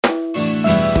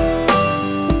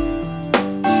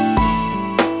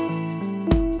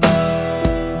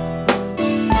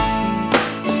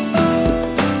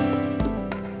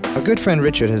good friend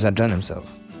Richard has outdone himself.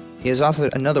 He has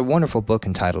authored another wonderful book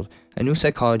entitled A New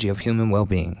Psychology of Human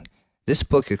Well-Being. This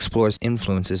book explores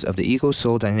influences of the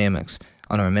ego-soul dynamics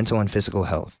on our mental and physical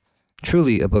health.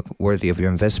 Truly a book worthy of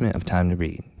your investment of time to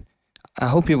read. I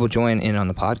hope you will join in on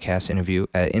the podcast interview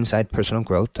at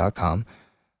InsidePersonalGrowth.com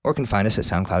or can find us at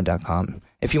SoundCloud.com.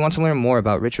 If you want to learn more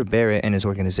about Richard Barrett and his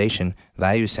organization,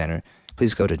 Value Center,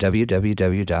 please go to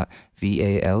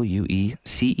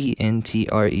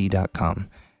www.valuecentre.com.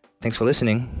 Thanks for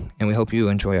listening, and we hope you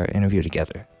enjoy our interview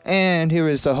together. And here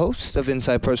is the host of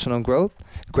Inside Personal Growth,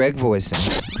 Greg Voisin.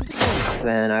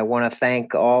 And I want to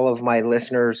thank all of my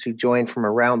listeners who joined from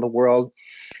around the world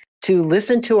to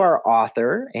listen to our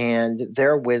author and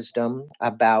their wisdom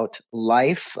about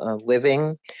life,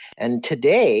 living. And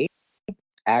today,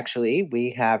 actually, we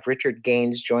have Richard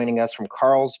Gaines joining us from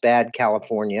Carlsbad,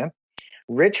 California.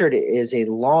 Richard is a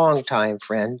longtime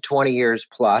friend, 20 years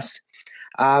plus.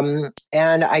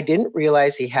 And I didn't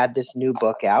realize he had this new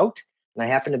book out. And I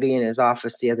happened to be in his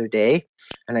office the other day.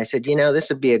 And I said, this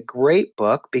would be a great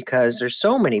book because there's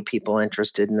so many people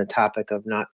interested in the topic of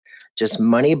not just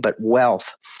money, but wealth.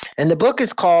 And the book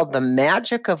is called The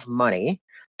Magic of Money,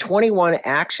 21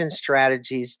 Action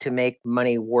Strategies to Make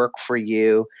Money Work for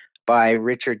You by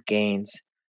Richard Gaines.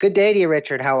 Good day to you,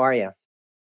 Richard. How are you?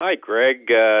 Hi, Greg.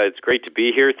 It's great to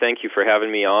be here. Thank you for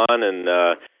having me on. And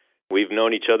we've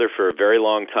known each other for a very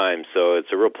long time, so it's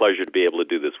a real pleasure to be able to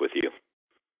do this with you.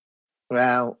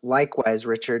 Well, likewise,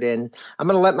 Richard. And I'm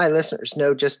going to let my listeners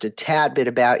know just a tad bit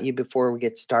about you before we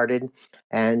get started.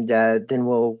 And then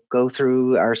we'll go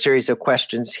through our series of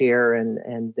questions here,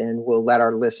 and then we'll let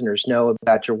our listeners know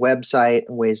about your website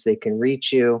and ways they can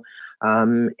reach you,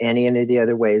 any of the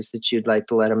other ways that you'd like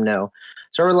to let them know.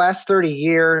 So over the last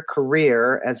 30-year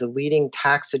career as a leading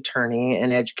tax attorney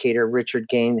and educator, Richard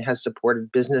Gaines has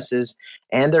supported businesses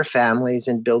and their families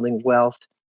in building wealth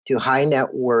to high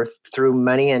net worth through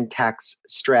money and tax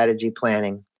strategy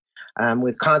planning.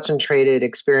 With concentrated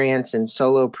experience in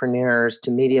solopreneurs to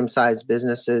medium-sized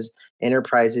businesses,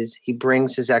 enterprises, he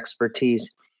brings his expertise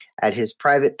at his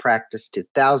private practice to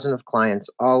thousands of clients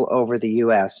all over the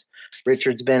U.S.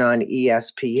 Richard's been on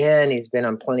ESPN. He's been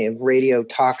on plenty of radio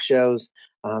talk shows.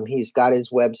 He's got his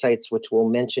websites, which we'll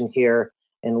mention here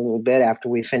in a little bit after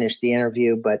we finish the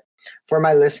interview. But for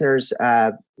my listeners,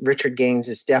 Richard Gaines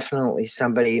is definitely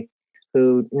somebody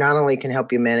who not only can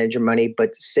help you manage your money,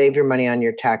 but save your money on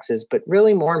your taxes. But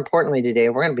really, more importantly today,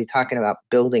 we're going to be talking about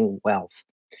building wealth.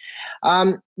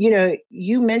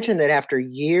 You mentioned that after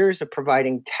years of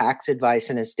providing tax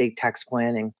advice and estate tax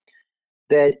planning,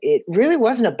 that it really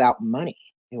wasn't about money.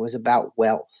 It was about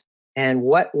wealth. And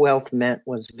what wealth meant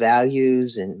was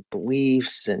values and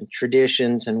beliefs and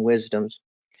traditions and wisdoms.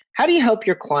 How do you help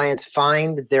your clients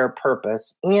find their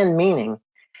purpose and meaning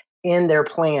in their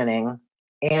planning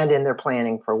and in their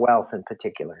planning for wealth in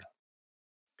particular?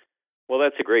 Well,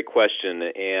 that's a great question.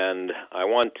 And I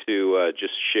want to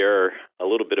just share a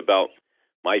little bit about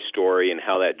my story and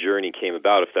how that journey came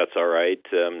about, if that's all right.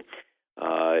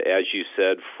 As you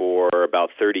said, for about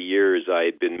 30 years, I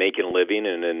had been making a living,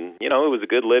 and it was a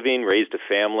good living, raised a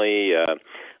family.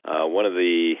 One of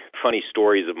the funny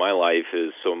stories of my life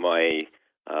is, I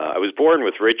was born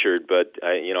with Richard, but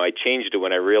I changed it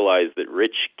when I realized that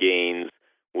Rich Gaines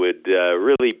would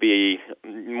really be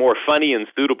more funny and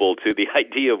suitable to the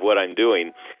idea of what I'm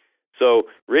doing. So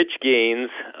Rich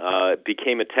Gaines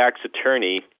became a tax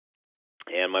attorney,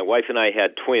 and my wife and I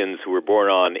had twins who were born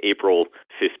on April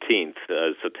 15th,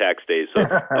 so tax day. So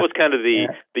that was kind of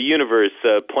the universe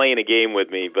playing a game with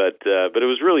me, but it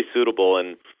was really suitable.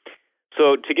 And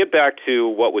so to get back to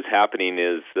what was happening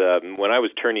is when I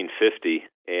was turning 50,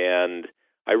 and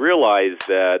I realized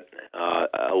that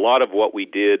a lot of what we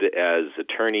did as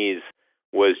attorneys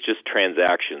was just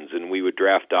transactions, and we would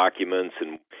draft documents,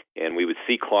 and we would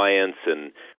see clients,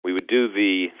 and we would do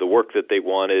the work that they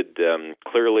wanted.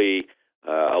 Clearly,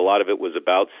 a lot of it was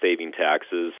about saving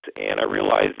taxes, and I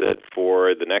realized that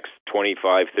for the next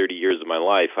 25, 30 years of my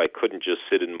life, I couldn't just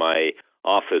sit in my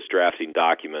office drafting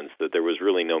documents, that there was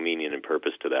really no meaning and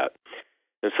purpose to that.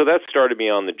 And so that started me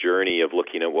on the journey of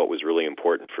looking at what was really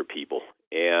important for people.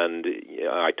 And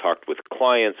I talked with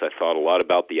clients. I thought a lot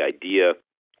about the idea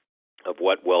of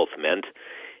what wealth meant,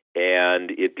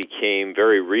 and it became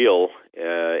very real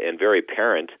and very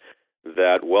apparent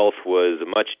that wealth was a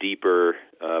much deeper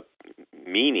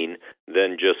meaning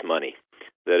than just money,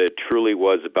 that it truly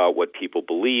was about what people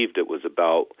believed, it was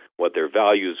about what their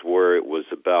values were, it was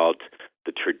about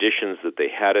the traditions that they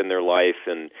had in their life.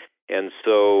 And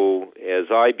so as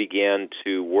I began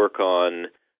to work on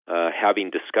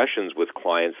having discussions with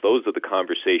clients, those are the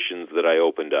conversations that I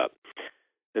opened up.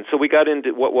 And so we got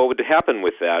into what would happen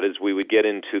with that is we would get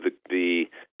into the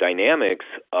dynamics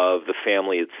of the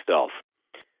family itself.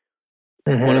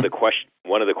 Mm-hmm. One of the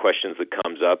questions that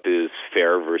comes up is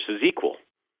fair versus equal.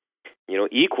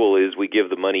 Equal is we give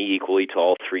the money equally to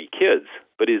all three kids,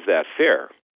 but is that fair?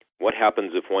 What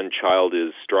happens if one child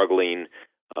is struggling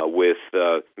with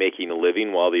making a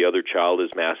living while the other child is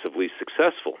massively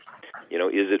successful?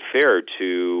 Is it fair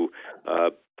to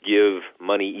give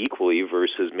money equally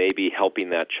versus maybe helping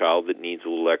that child that needs a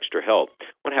little extra help?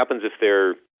 What happens if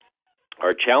there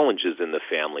are challenges in the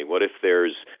family? What if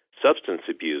there's substance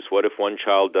abuse? What if one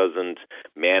child doesn't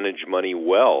manage money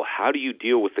well? How do you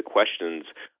deal with the questions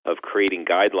of creating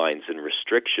guidelines and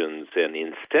restrictions and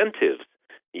incentives,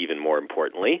 even more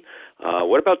importantly?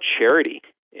 What about charity?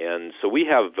 And so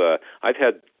I've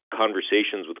had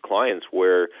conversations with clients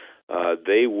where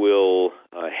they will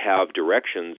have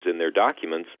directions in their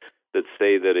documents that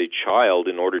say that a child,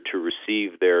 in order to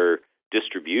receive their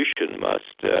distribution,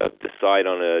 must decide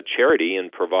on a charity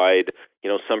and provide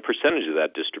some percentage of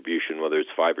that distribution, whether it's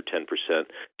 5 or 10%,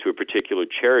 to a particular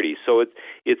charity. So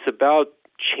it's about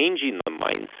changing the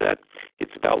mindset.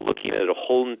 It's about looking at a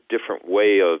whole different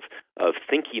way of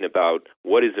thinking about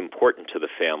what is important to the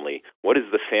family. What is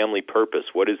the family purpose?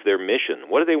 What is their mission?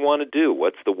 What do they want to do?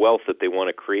 What's the wealth that they want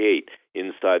to create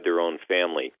inside their own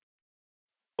family?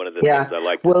 One of the things I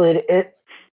like. Well,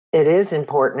 it is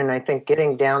important, and I think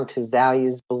getting down to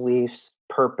values, beliefs,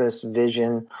 purpose,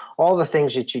 vision, all the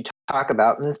things that you talk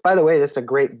about. And by the way, this is a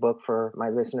great book for my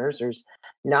listeners. There's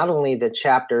not only the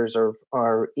chapters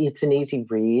are it's an easy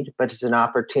read, but it's an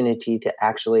opportunity to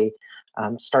actually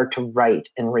start to write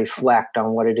and reflect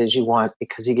on what it is you want,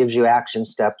 because he gives you action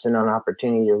steps and an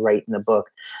opportunity to write in the book.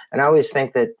 And I always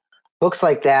think that books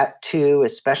like that too,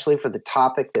 especially for the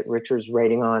topic that Richard's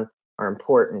writing on, are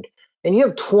important. And you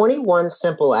have 21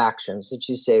 simple actions that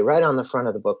you say right on the front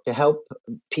of the book to help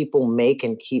people make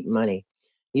and keep money.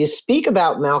 You speak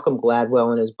about Malcolm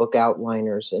Gladwell in his book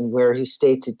Outliners, and where he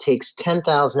states it takes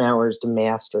 10,000 hours to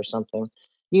master something.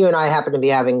 You and I happened to be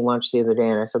having lunch the other day,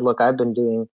 and I said, look, I've been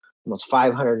doing almost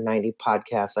 590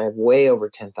 podcasts. I have way over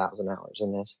 10,000 hours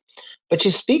in this. But you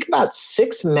speak about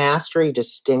 6 mastery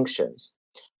distinctions.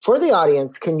 For the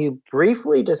audience, can you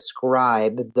briefly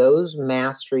describe those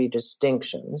mastery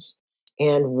distinctions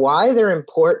and why they're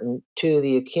important to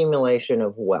the accumulation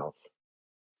of wealth?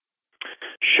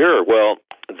 Sure. Well,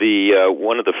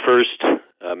 one of the first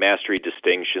mastery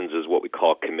distinctions is what we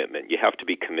call commitment. You have to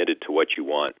be committed to what you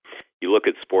want. You look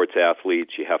at sports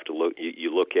athletes. You have to look.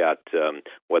 You look at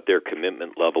what their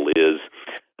commitment level is.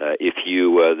 If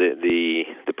you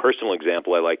the personal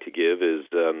example I like to give is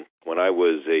when I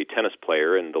was a tennis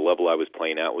player, and the level I was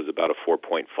playing at was about a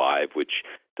 4.5, which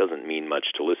doesn't mean much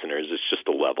to listeners. It's just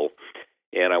a level.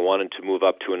 And I wanted to move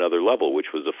up to another level,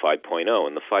 which was a 5.0.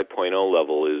 And the 5.0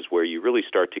 level is where you really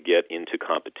start to get into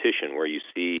competition, where you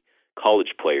see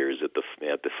college players at the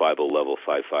 5.0 level,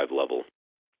 5.5 level.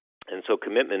 And so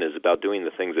commitment is about doing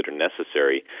the things that are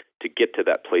necessary to get to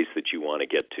that place that you want to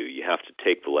get to. You have to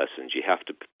take the lessons. You have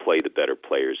to play the better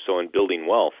players. So in building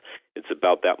wealth, it's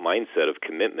about that mindset of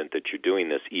commitment that you're doing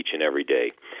this each and every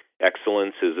day.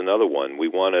 Excellence is another one. We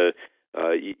want to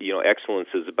excellence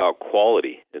is about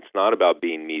quality. It's not about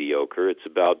being mediocre. It's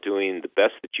about doing the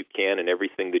best that you can in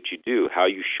everything that you do, how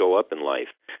you show up in life,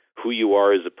 who you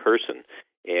are as a person,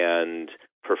 and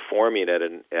performing at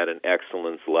an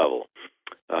excellence level.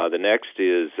 The next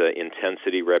is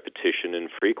intensity, repetition, and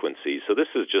frequency. So this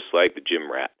is just like the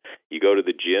gym rat. You go to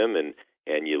the gym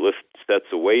and you lift sets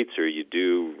of weights, or you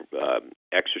do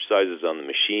exercises on the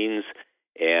machines,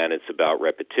 and it's about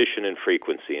repetition and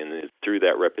frequency. And it's through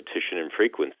that repetition and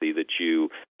frequency that you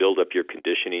build up your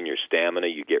conditioning, your stamina.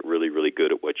 You get really, really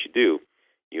good at what you do.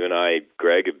 You and I,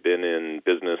 Greg, have been in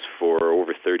business for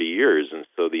over 30 years, and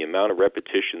so the amount of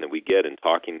repetition that we get in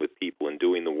talking with people and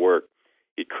doing the work,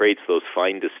 it creates those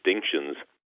fine distinctions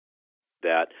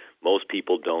that most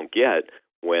people don't get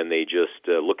when they just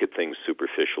look at things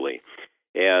superficially.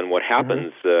 And what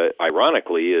happens,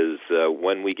 ironically, is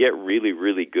when we get really,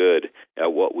 really good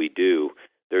at what we do,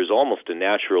 there's almost a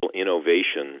natural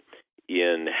innovation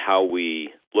in how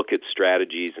we look at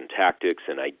strategies and tactics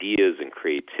and ideas and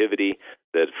creativity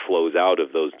that flows out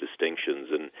of those distinctions.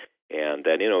 And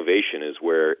that innovation is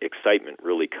where excitement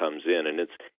really comes in. And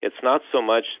it's not so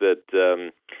much that,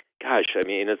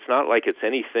 it's not like it's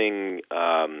anything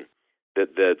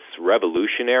that's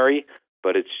revolutionary,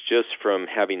 but it's just from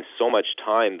having so much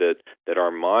time that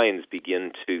our minds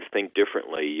begin to think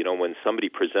differently. You know, when somebody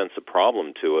presents a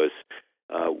problem to us,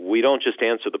 we don't just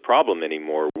answer the problem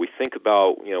anymore. We think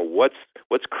about,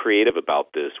 what's creative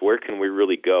about this? Where can we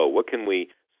really go? What can we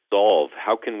solve?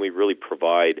 How can we really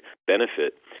provide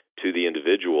benefit to the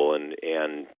individual and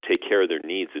take care of their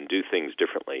needs and do things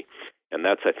differently? And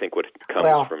that's, I think, what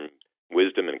comes from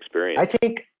wisdom and experience. I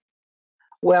think,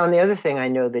 well, and the other thing I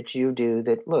know that you do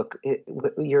that, look,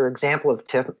 your example of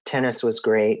tennis was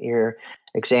great. Your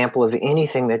example of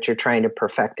anything that you're trying to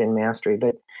perfect in mastery.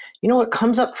 But, what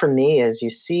comes up for me is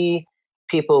you see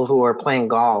people who are playing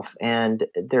golf and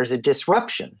there's a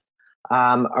disruption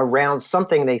around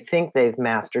something they think they've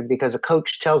mastered because a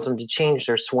coach tells them to change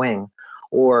their swing,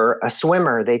 or a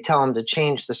swimmer, they tell them to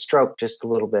change the stroke just a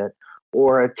little bit,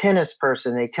 or a tennis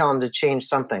person, they tell them to change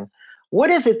something. What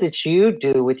is it that you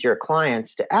do with your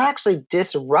clients to actually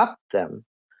disrupt them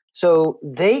so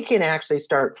they can actually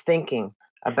start thinking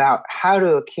about how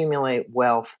to accumulate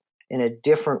wealth in a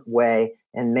different way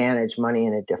and manage money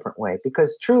in a different way?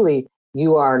 Because truly,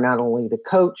 you are not only the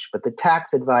coach, but the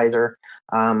tax advisor.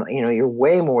 You're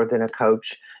way more than a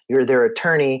coach. You're their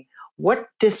attorney. What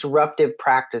disruptive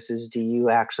practices do you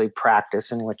actually practice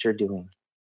in what you're doing?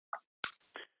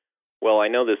 Well, I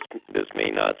know this may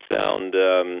not sound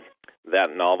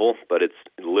that novel, but it's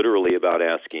literally about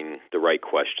asking the right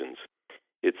questions.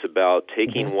 It's about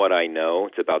taking what I know.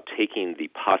 It's about taking the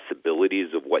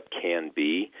possibilities of what can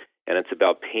be, and it's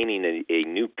about painting a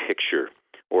new picture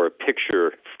or a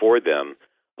picture for them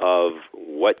of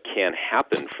what can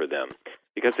happen for them.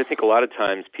 Because I think a lot of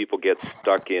times people get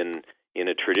stuck in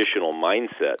a traditional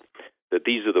mindset that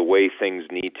these are the way things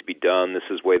need to be done. This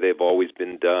is the way they've always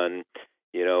been done.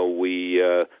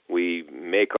 We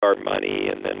make our money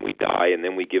and then we die and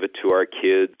then we give it to our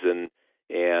kids, and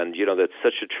that's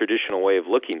such a traditional way of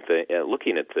looking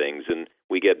at things. And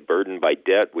we get burdened by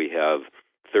debt. We have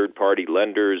third-party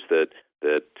lenders that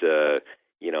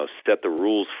set the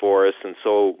rules for us. And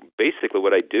so basically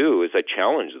what I do is I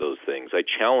challenge those things. I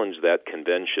challenge that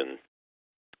convention,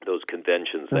 those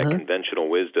conventions, that conventional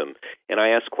wisdom. And I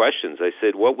ask questions. I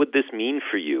said, what would this mean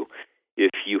for you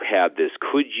if you had this?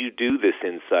 Could you do this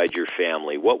inside your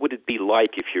family? What would it be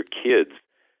like if your kids,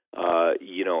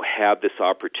 had this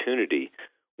opportunity?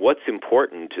 What's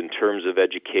important in terms of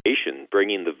education,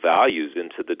 bringing the values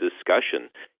into the discussion?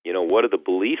 What are the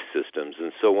belief systems?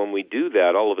 And so when we do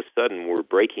that, all of a sudden we're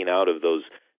breaking out of those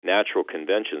natural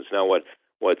conventions. Now,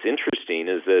 what's interesting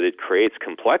is that it creates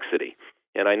complexity.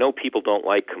 And I know people don't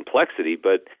like complexity,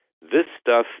 but this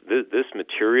stuff, this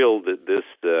material,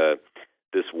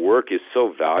 this work is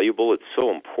so valuable, it's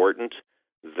so important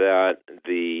that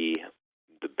the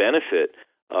benefit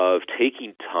of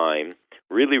taking time,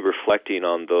 really reflecting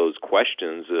on those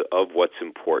questions of what's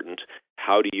important.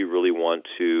 How do you really want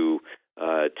to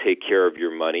take care of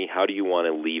your money? How do you want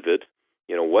to leave it?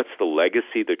 What's the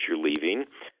legacy that you're leaving?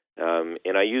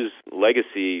 And I use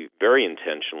legacy very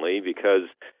intentionally because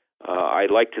I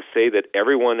like to say that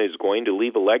everyone is going to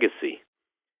leave a legacy.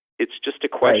 It's just a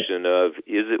question of,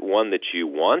 is it one that you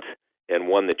want and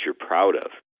one that you're proud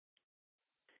of?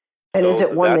 And is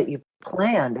it one that you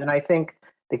planned? And I think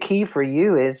the key for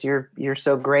you is you're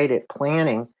so great at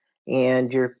planning,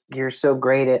 and you're so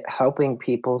great at helping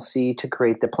people see to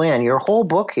create the plan. Your whole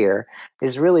book here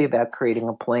is really about creating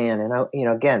a plan. And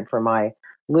again, for my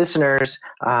listeners,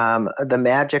 the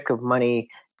magic of money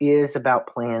is about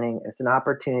planning. It's an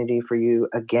opportunity for you.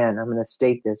 Again, I'm going to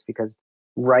state this because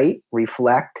write,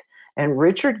 reflect, and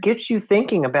Richard gets you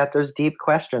thinking about those deep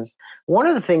questions. One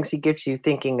of the things he gets you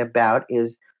thinking about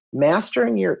is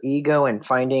mastering your ego and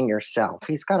finding yourself.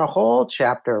 He's got a whole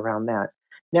chapter around that.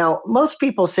 Now, most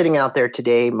people sitting out there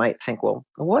today might think, well,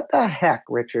 what the heck,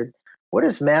 Richard? What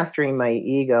does mastering my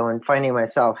ego and finding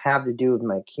myself have to do with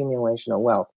my accumulation of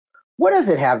wealth? What does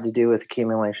it have to do with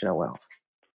accumulation of wealth?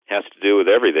 Has to do with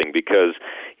everything, because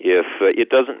if it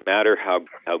doesn't matter how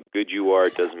good you are,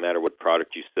 it doesn't matter what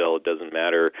product you sell, it doesn't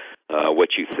matter what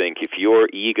you think. If your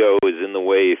ego is in the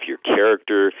way, if your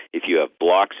character, if you have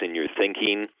blocks in your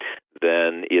thinking,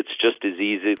 then it's just as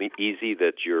easy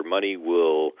that your money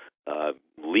will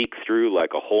leak through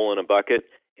like a hole in a bucket,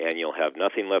 and you'll have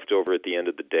nothing left over at the end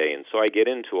of the day. And so I get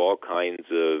into all kinds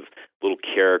of little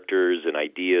characters and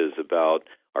ideas about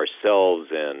ourselves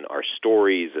and our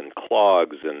stories and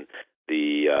clogs and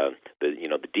the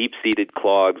deep-seated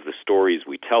clogs, the stories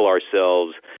we tell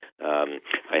ourselves.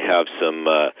 I have some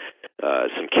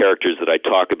characters that I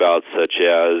talk about, such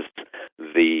as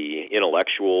the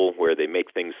intellectual, where they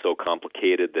make things so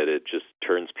complicated that it just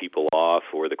turns people off,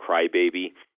 or the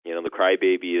crybaby. The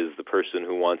crybaby is the person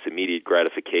who wants immediate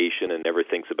gratification and never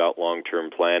thinks about long-term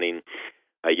planning.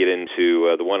 I get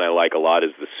into the one I like a lot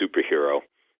is the superhero.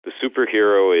 The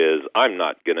superhero is, I'm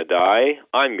not going to die,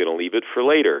 I'm going to leave it for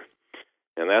later.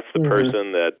 And that's the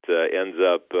person that ends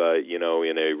up,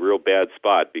 in a real bad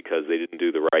spot because they didn't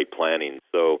do the right planning.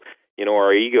 So,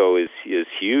 our ego is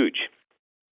huge.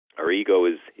 Our ego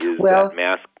is that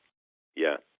mask.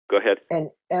 Yeah, go ahead.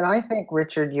 And I think,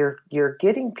 Richard, you're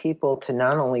getting people to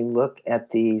not only look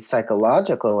at the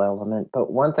psychological element,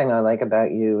 but one thing I like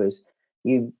about you is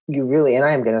you really, and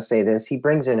I am going to say this, he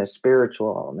brings in a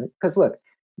spiritual element. Because look,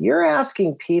 you're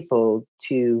asking people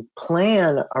to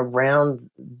plan around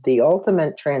the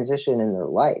ultimate transition in their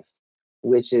life,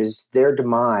 which is their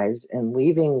demise, and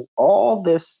leaving all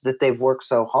this that they've worked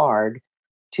so hard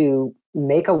to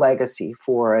make a legacy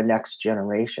for a next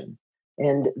generation.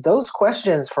 And those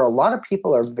questions for a lot of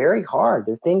people are very hard.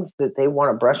 They're things that they want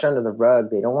to brush under the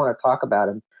rug. They don't want to talk about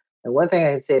them. And one thing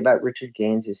I can say about Richard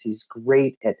Gaines is he's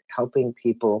great at helping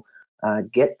people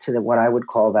get to what I would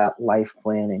call that life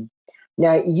planning.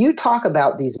 Now, you talk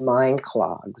about these mind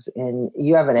clogs, and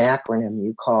you have an acronym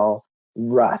you call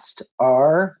RUST,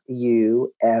 RUST.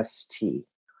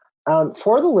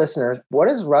 For the listeners, what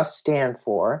does RUST stand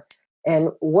for? And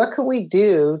what can we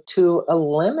do to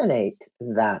eliminate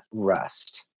that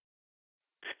rust?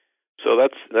 So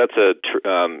that's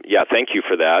thank you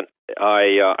for that.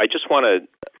 I just want to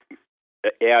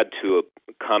add to a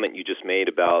comment you just made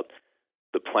about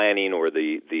the planning or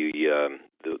the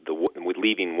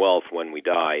leaving wealth when we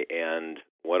die. And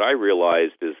what I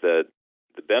realized is that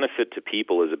the benefit to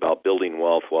people is about building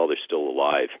wealth while they're still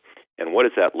alive. And what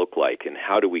does that look like, and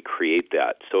how do we create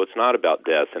that? So it's not about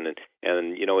death, and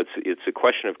it's a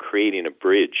question of creating a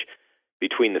bridge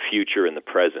between the future and the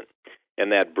present.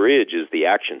 And that bridge is the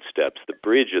action steps. The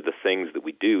bridge are the things that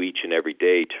we do each and every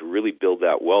day to really build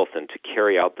that wealth and to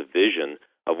carry out the vision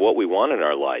of what we want in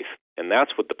our life. And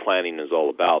that's what the planning is all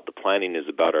about. The planning is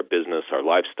about our business, our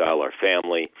lifestyle, our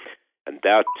family, and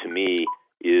that, to me,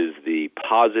 is the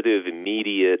positive,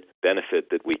 immediate benefit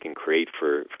that we can create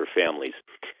for families.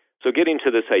 So getting to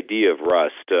this idea of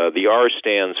rust, the R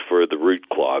stands for the root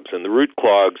clogs, and the root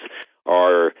clogs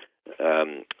are,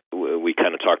 we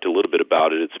kind of talked a little bit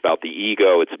about it, it's about the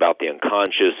ego, it's about the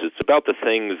unconscious, it's about the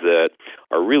things that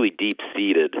are really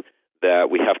deep-seated that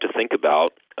we have to think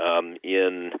about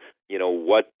in,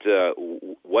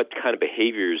 what kind of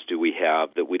behaviors do we have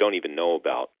that we don't even know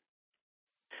about.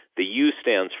 The U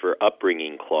stands for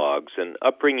upbringing clogs, and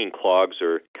upbringing clogs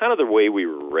are kind of the way we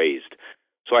were raised.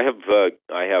 So I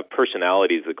have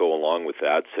personalities that go along with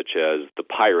that, such as the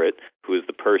pirate, who is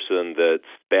the person that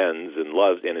spends and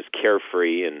loves and is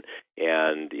carefree and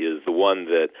is the one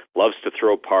that loves to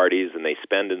throw parties, and they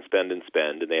spend and spend and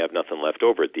spend, and they have nothing left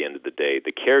over at the end of the day.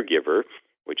 The caregiver,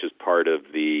 which is part of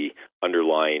the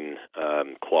underlying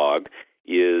clog,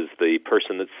 is the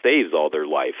person that saves all their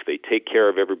life. They take care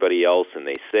of everybody else, and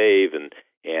they save, and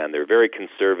they're very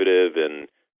conservative, and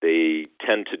they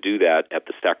tend to do that at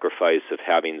the sacrifice of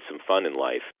having some fun in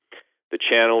life. The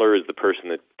channeler is the person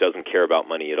that doesn't care about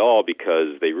money at all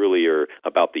because they really are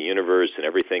about the universe and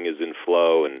everything is in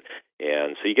flow. And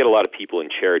so you get a lot of people in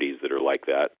charities that are like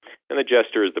that. And the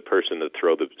jester is the person that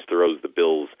throws the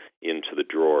bills into the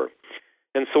drawer.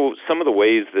 And so some of the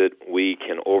ways that we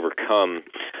can overcome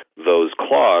those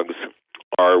clogs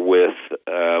are with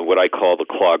what I call the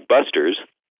clog busters.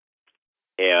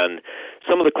 And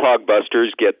some of the clog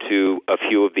busters get to a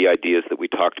few of the ideas that we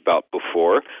talked about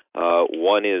before.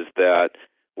 One is that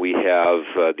we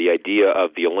have the idea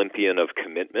of the Olympian of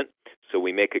commitment. So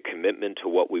we make a commitment to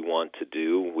what we want to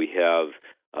do. We have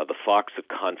the fox of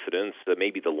confidence,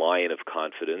 maybe the lion of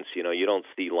confidence. You don't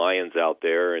see lions out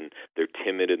there and they're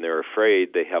timid and they're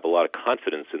afraid. They have a lot of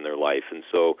confidence in their life. And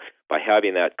so by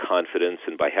having that confidence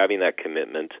and by having that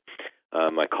commitment,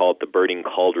 I call it the burning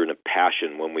cauldron of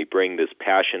passion. When we bring this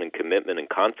passion and commitment and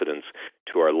confidence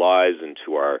to our lives and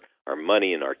to our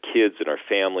money and our kids and our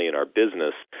family and our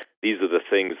business, these are the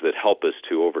things that help us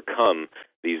to overcome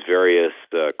these various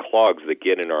clogs that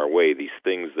get in our way, these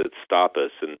things that stop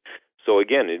us. And so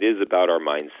again, it is about our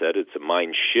mindset. It's a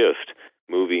mind shift,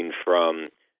 moving from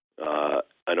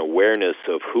an awareness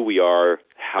of who we are,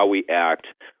 how we act,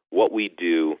 what we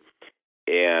do,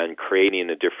 and creating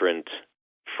a different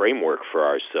framework for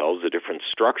ourselves, a different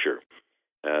structure.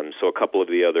 So a couple of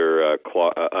the other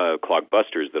clog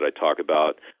busters that I talk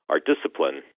about are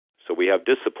discipline. So we have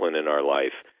discipline in our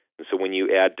life. And so when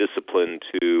you add discipline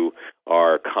to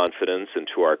our confidence and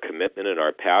to our commitment and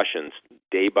our passions,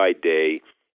 day by day,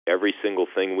 every single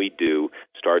thing we do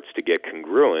starts to get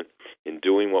congruent in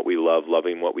doing what we love,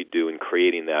 loving what we do, and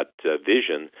creating that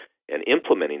vision and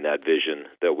implementing that vision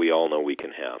that we all know we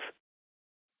can have.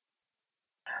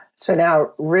 So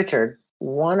now, Richard,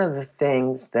 one of the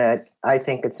things that I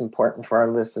think it's important for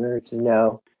our listeners to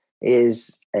know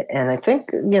is, and I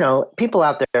think, people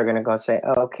out there are going to go say,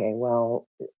 oh, okay, well,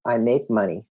 I make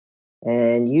money.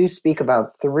 And you speak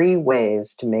about 3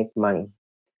 ways to make money.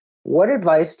 What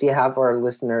advice do you have for our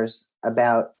listeners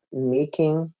about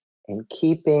making and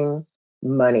keeping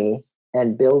money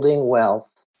and building wealth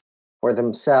for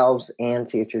themselves and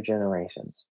future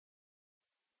generations?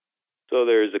 So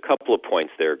there's a couple of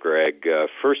points there, Greg.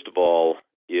 First of all,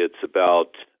 it's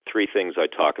about 3 things I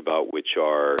talk about, which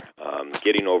are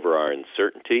getting over our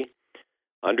uncertainty,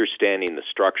 understanding the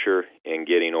structure, and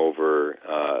getting over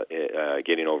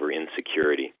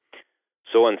insecurity.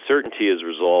 So uncertainty is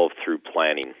resolved through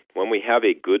planning. When we have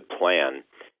a good plan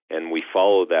and we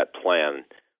follow that plan,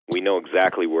 we know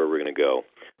exactly where we're going to go.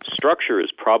 Structure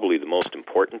is probably the most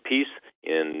important piece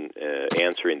in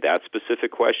answering that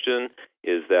specific question,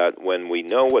 is that when we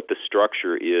know what the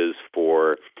structure is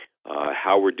for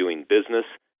how we're doing business,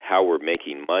 how we're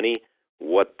making money,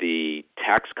 what the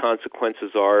tax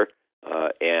consequences are,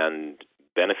 and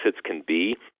benefits can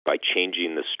be by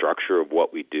changing the structure of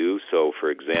what we do. So,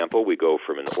 for example, we go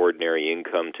from an ordinary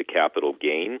income to capital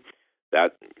gain.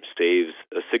 That saves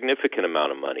a significant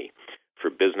amount of money. For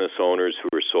business owners who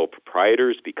are sole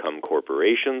proprietors, become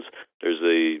corporations, there's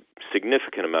a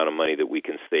significant amount of money that we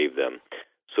can save them.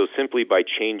 So simply by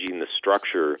changing the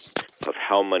structure of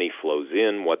how money flows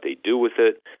in, what they do with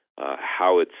it,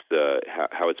 how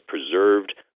it's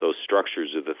preserved, those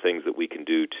structures are the things that we can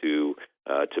do to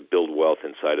build wealth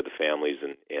inside of the families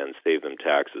and save them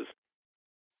taxes.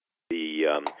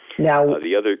 Go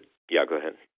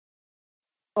ahead.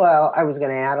 Well, I was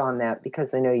going to add on that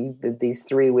because I know you did these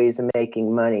 3 ways of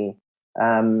making money.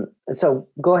 So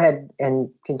go ahead and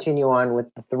continue on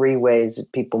with the 3 ways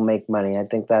that people make money. I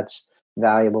think that's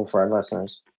valuable for our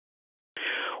listeners.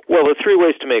 Well, the 3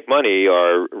 ways to make money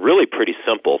are really pretty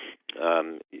simple.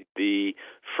 The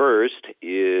first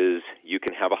is you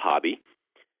can have a hobby,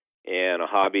 and a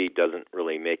hobby doesn't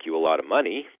really make you a lot of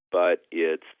money, but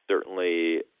it's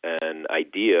certainly an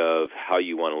idea of how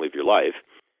you want to live your life.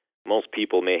 Most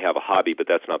people may have a hobby, but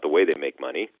that's not the way they make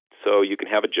money. So you can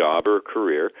have a job or a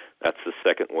career. That's the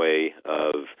second way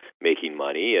of making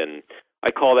money, and I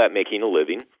call that making a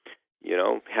living.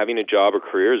 Having a job or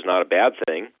career is not a bad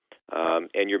thing,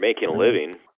 and you're making a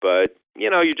living, but,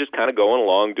 you're just kind of going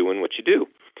along doing what you do.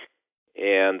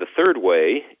 And the third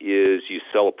way is you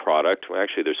sell a product. Well,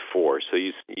 actually, there's 4. So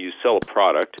you sell a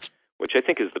product, which I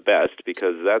think is the best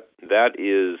because that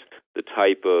is the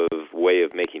type of way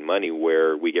of making money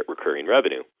where we get recurring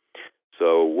revenue.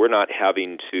 So we're not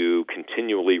having to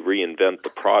continually reinvent the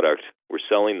product. We're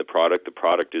selling the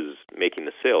product is making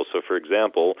the sale. So, for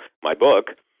example, my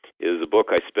book is a book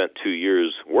I spent 2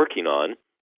 years working on,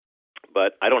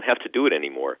 but I don't have to do it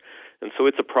anymore. And so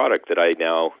it's a product that I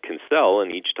now can sell,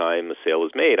 and each time a sale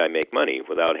is made, I make money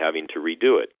without having to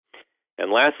redo it.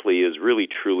 And lastly is really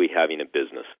truly having a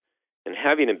business. And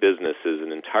having a business is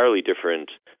an entirely different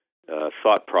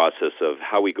thought process of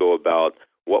how we go about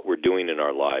what we're doing in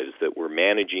our lives, that we're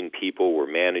managing people,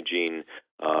 we're managing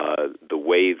the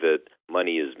way that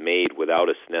money is made without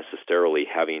us necessarily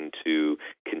having to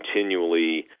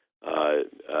continually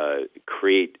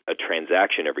create a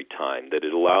transaction every time, that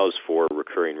it allows for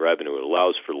recurring revenue. It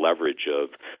allows for leverage of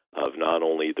not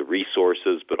only the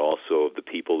resources, but also of the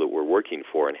people that we're working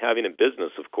for. And having a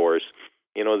business, of course,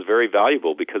 is very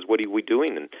valuable because what are we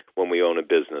doing when we own a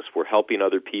business? We're helping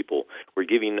other people. We're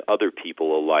giving other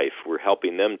people a life. We're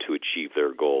helping them to achieve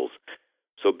their goals.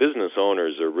 So business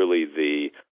owners are really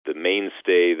the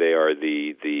mainstay. They are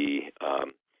the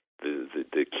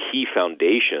key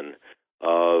foundation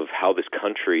of how this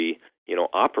country,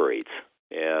 operates,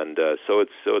 and so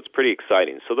it's pretty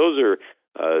exciting. So those are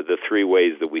the 3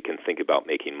 ways that we can think about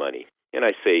making money, and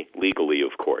I say legally,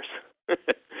 of course.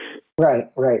 Right.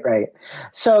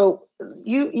 So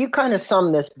you kind of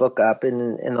sum this book up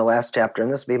in the last chapter,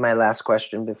 and this will be my last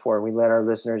question before we let our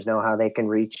listeners know how they can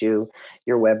reach you,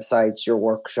 your websites, your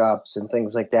workshops, and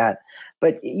things like that.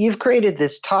 But you've created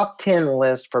this top 10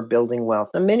 list for building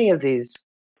wealth. Now, many of these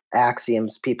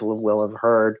axioms people will have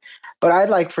heard, but I'd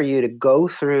like for you to go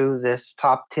through this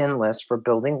top 10 list for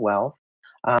building wealth.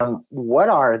 What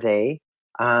are they?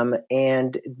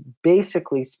 And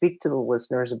basically speak to the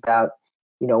listeners about,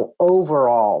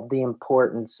 overall the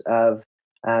importance of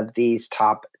these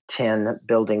top 10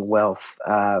 building wealth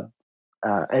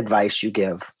advice you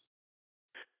give.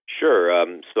 Sure.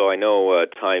 So I know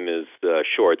time is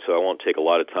short, so I won't take a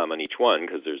lot of time on each one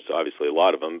because there's obviously a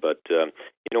lot of them. But,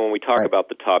 when we talk about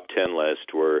the top 10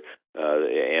 list,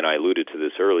 and I alluded to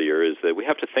this earlier, is that we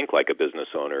have to think like a business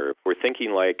owner. If we're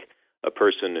thinking like a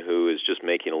person who is just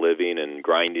making a living and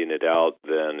grinding it out,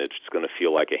 then it's going to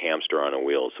feel like a hamster on a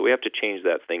wheel. So we have to change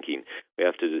that thinking. We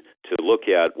have to look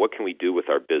at what can we do with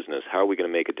our business? How are we going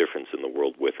to make a difference in the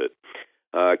world with it?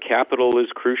 Capital is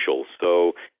crucial.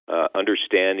 So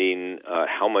understanding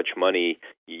how much money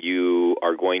you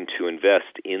are going to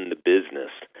invest in the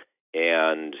business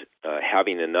and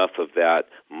having enough of that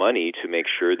money to make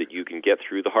sure that you can get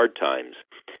through the hard times.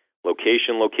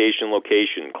 Location, location,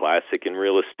 location, classic in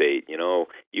real estate. You know,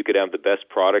 you could have the best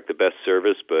product, the best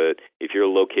service, but if you're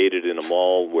located in a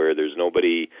mall where there's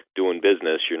nobody doing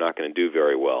business, you're not going to do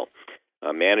very well.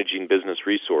 Managing business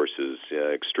resources,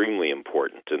 extremely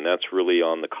important, and that's really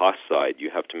on the cost side. You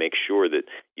have to make sure that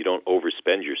you don't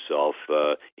overspend yourself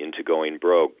into going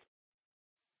broke.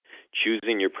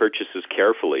 Choosing your purchases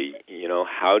carefully. You know,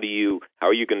 how are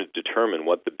you going to determine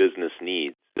what the business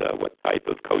needs, what type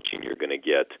of coaching you're going to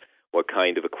get, what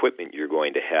kind of equipment you're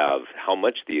going to have, how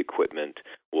much the equipment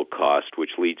will cost,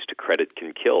 which leads to credit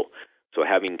can kill. So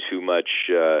having too much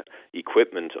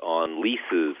equipment on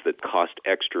leases that cost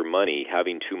extra money,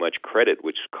 having too much credit,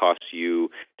 which costs you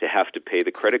to have to pay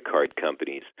the credit card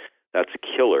companies, that's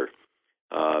a killer.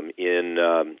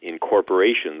 In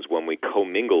corporations, when we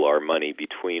commingle our money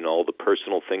between all the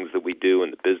personal things that we do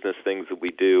and the business things that we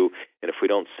do, and if we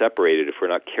don't separate it, if we're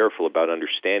not careful about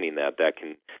understanding that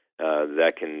can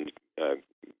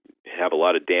have a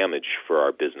lot of damage for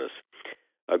our business.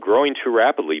 Growing too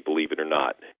rapidly, believe it or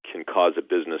not, can cause a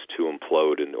business to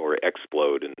implode or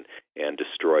explode and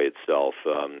destroy itself.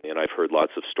 And I've heard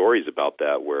lots of stories about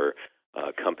that where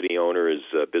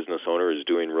business owner is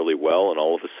doing really well, and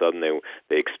all of a sudden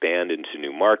they expand into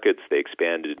new markets, they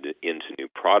expand into new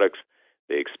products,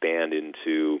 they expand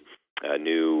into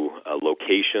new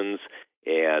locations,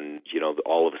 and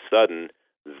all of a sudden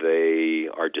they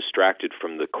are distracted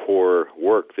from the core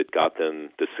work that got them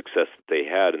the success that they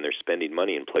had, and they're spending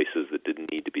money in places that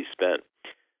didn't need to be spent.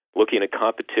 Looking at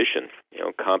competition,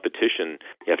 competition,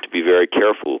 you have to be very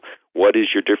careful. What is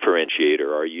your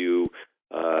differentiator? Are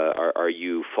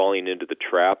you falling into the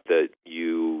trap that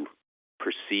you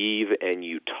perceive and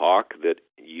you talk that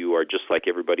you are just like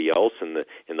everybody else in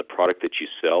the product that you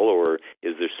sell, or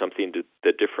is there something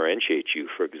that differentiates you?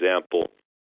 For example,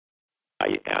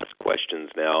 I ask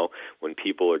questions now when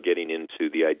people are getting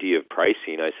into the idea of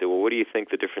pricing. I say, well, what do you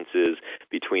think the difference is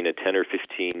between a 10 or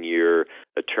 15-year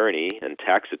attorney and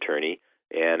tax attorney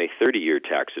and a 30-year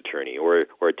tax attorney, or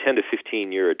a 10 to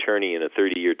 15-year attorney and a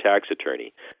 30-year tax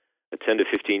attorney? A 10 to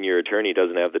 15-year attorney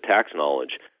doesn't have the tax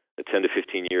knowledge. A 10 to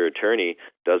 15-year attorney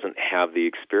doesn't have the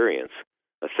experience.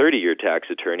 A 30-year tax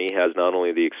attorney has not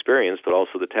only the experience, but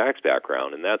also the tax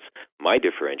background, and that's my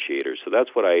differentiator. So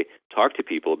that's what I talk to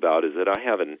people about, is that I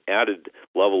have an added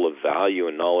level of value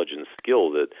and knowledge and skill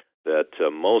that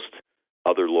most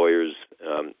other lawyers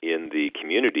in the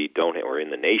community don't, or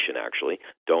in the nation actually,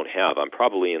 don't have. I'm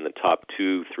probably in the top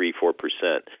 2, 3,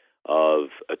 4% of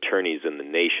attorneys in the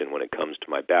nation when it comes to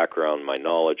my background, my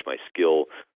knowledge, my skill,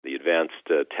 the advanced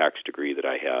tax degree that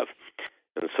I have.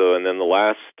 And then the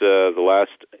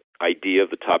last idea of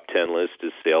the top 10 list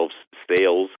is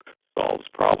sales solves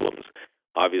problems.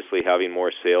 Obviously, having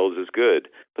more sales is good,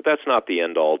 but that's not the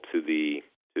end all to the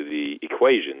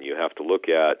equation. You have to look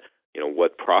at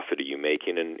what profit are you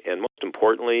making, and most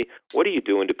importantly, what are you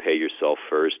doing to pay yourself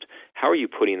first? How are you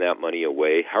putting that money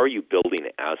away? How are you building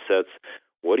assets?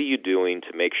 What are you doing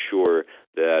to make sure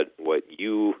that what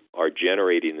you are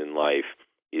generating in life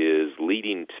is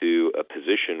leading to a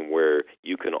position where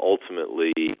you can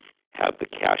ultimately have the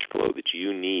cash flow that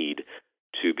you need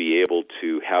to be able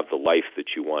to have the life that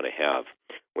you want to have?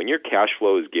 When your cash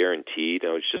flow is guaranteed,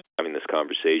 I was just having this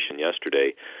conversation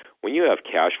yesterday, when you have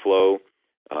cash flow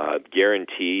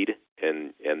guaranteed,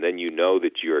 and then you know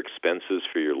that your expenses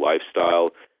for your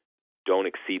lifestyle don't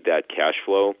exceed that cash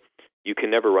flow, you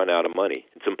can never run out of money.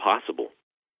 It's impossible.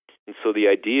 And so the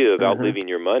idea of outliving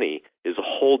your money is a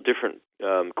whole different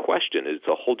question. It's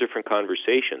a whole different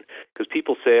conversation, because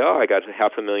people say, oh, I got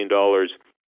 $500,000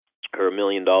 or $1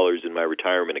 million in my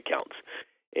retirement accounts,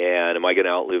 and am I going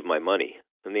to outlive my money?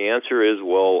 And the answer is,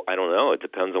 well, I don't know. It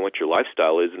depends on what your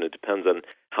lifestyle is, and it depends on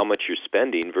how much you're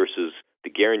spending versus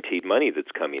the guaranteed money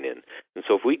that's coming in. And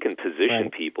so if we can position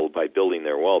people by building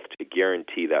their wealth to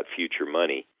guarantee that future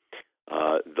money,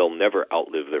 they'll never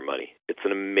outlive their money. It's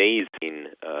an amazing,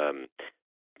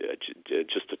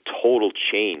 just a total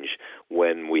change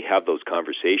when we have those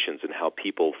conversations and how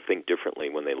people think differently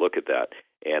when they look at that,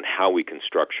 and how we can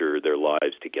structure their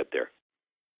lives to get there.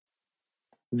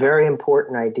 Very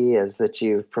important ideas that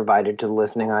you've provided to the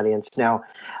listening audience. Now,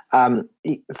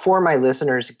 for my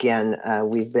listeners, again,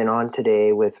 we've been on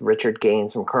today with Richard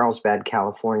Gaines from Carlsbad,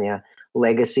 California,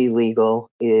 Legacy Legal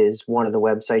is one of the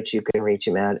websites you can reach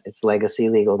him at. It's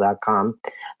legacylegal.com.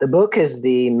 The book is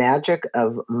The Magic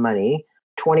of Money,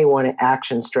 21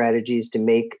 Action Strategies to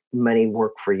Make Money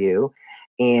Work for You.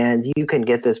 And you can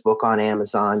get this book on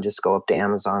Amazon. Just go up to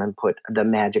Amazon and put The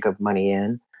Magic of Money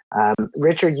in.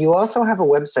 Richard, you also have a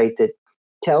website that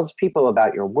tells people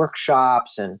about your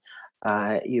workshops, and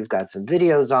you've got some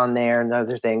videos on there and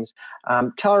other things.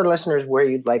 Tell our listeners where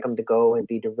you'd like them to go and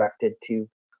be directed to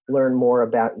learn more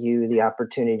about you, the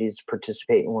opportunities to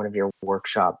participate in one of your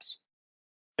workshops.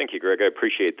 Thank you, Greg. I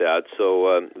appreciate that.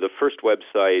 So the first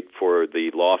website for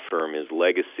the law firm is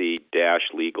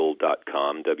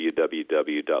legacy-legal.com,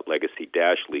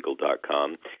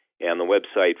 www.legacy-legal.com. And the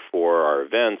website for our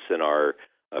events and our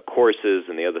courses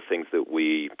and the other things that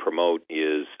we promote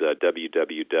is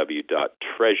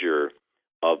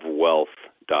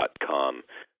www.treasureofwealth.com.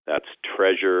 That's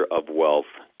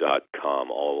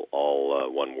treasureofwealth.com, all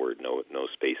one word, no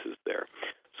spaces there.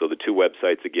 So the two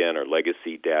websites again are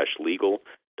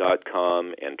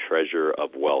legacy-legal.com and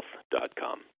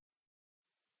treasureofwealth.com.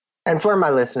 And for my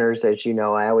listeners, as you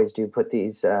know, I always do put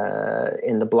these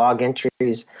in the blog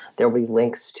entries. There'll be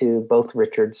links to both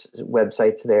Richard's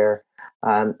websites there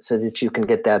so that you can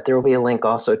get that. There will be a link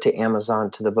also to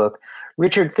Amazon to the book.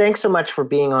 Richard, thanks so much for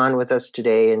being on with us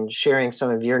today and sharing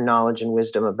some of your knowledge and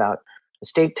wisdom about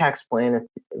estate tax planning,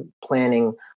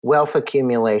 wealth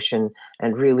accumulation,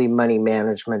 and really money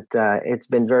management. It's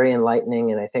been very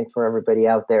enlightening, and I think for everybody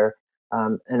out there,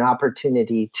 an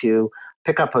opportunity to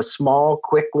pick up a small,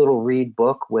 quick little read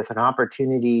book with an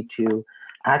opportunity to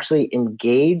actually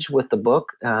engage with the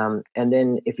book. And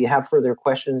then if you have further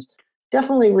questions,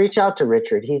 definitely reach out to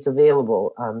Richard. He's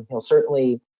available. He'll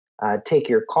certainly take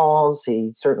your calls.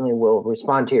 He certainly will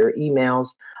respond to your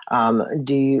emails.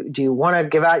 Do you want to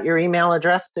give out your email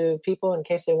address to people in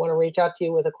case they want to reach out to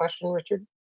you with a question, Richard?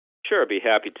 Sure, I'd be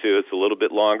happy to. It's a little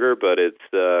bit longer, but it's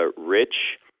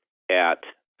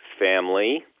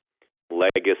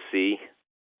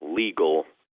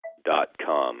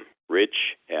rich@familylegacylegal.com.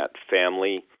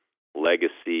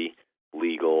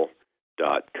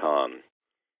 rich@familylegacylegal.com.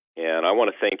 And I want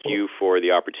to thank you for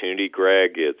the opportunity,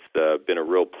 Greg. It's been a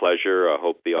real pleasure. I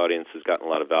hope the audience has gotten a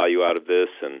lot of value out of this.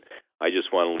 And I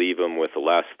just want to leave them with the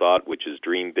last thought, which is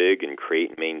dream big and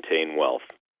create and maintain wealth.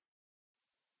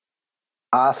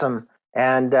 Awesome.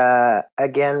 And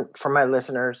again, for my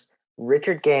listeners,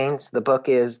 Richard Gaines, the book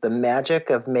is The Magic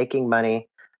of Making Money,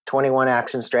 21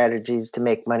 Action Strategies to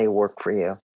Make Money Work for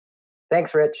You.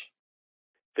 Thanks, Rich.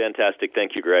 Fantastic.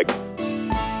 Thank you, Greg.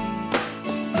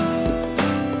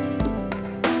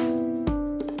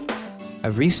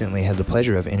 I've recently had the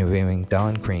pleasure of interviewing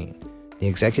Don Green, the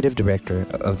executive director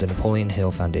of the Napoleon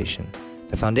Hill Foundation.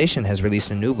 The foundation has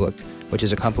released a new book, which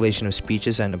is a compilation of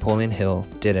speeches that Napoleon Hill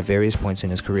did at various points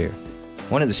in his career.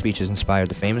 One of the speeches inspired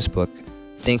the famous book,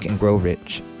 Think and Grow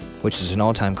Rich, which is an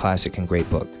all-time classic and great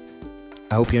book.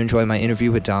 I hope you enjoy my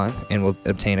interview with Don and will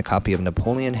obtain a copy of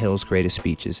Napoleon Hill's greatest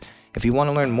speeches. If you want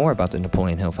to learn more about the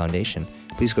Napoleon Hill Foundation,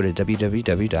 please go to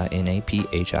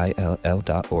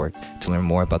www.naphill.org to learn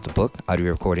more about the book,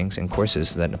 audio recordings, and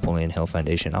courses that Napoleon Hill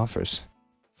Foundation offers.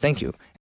 Thank you.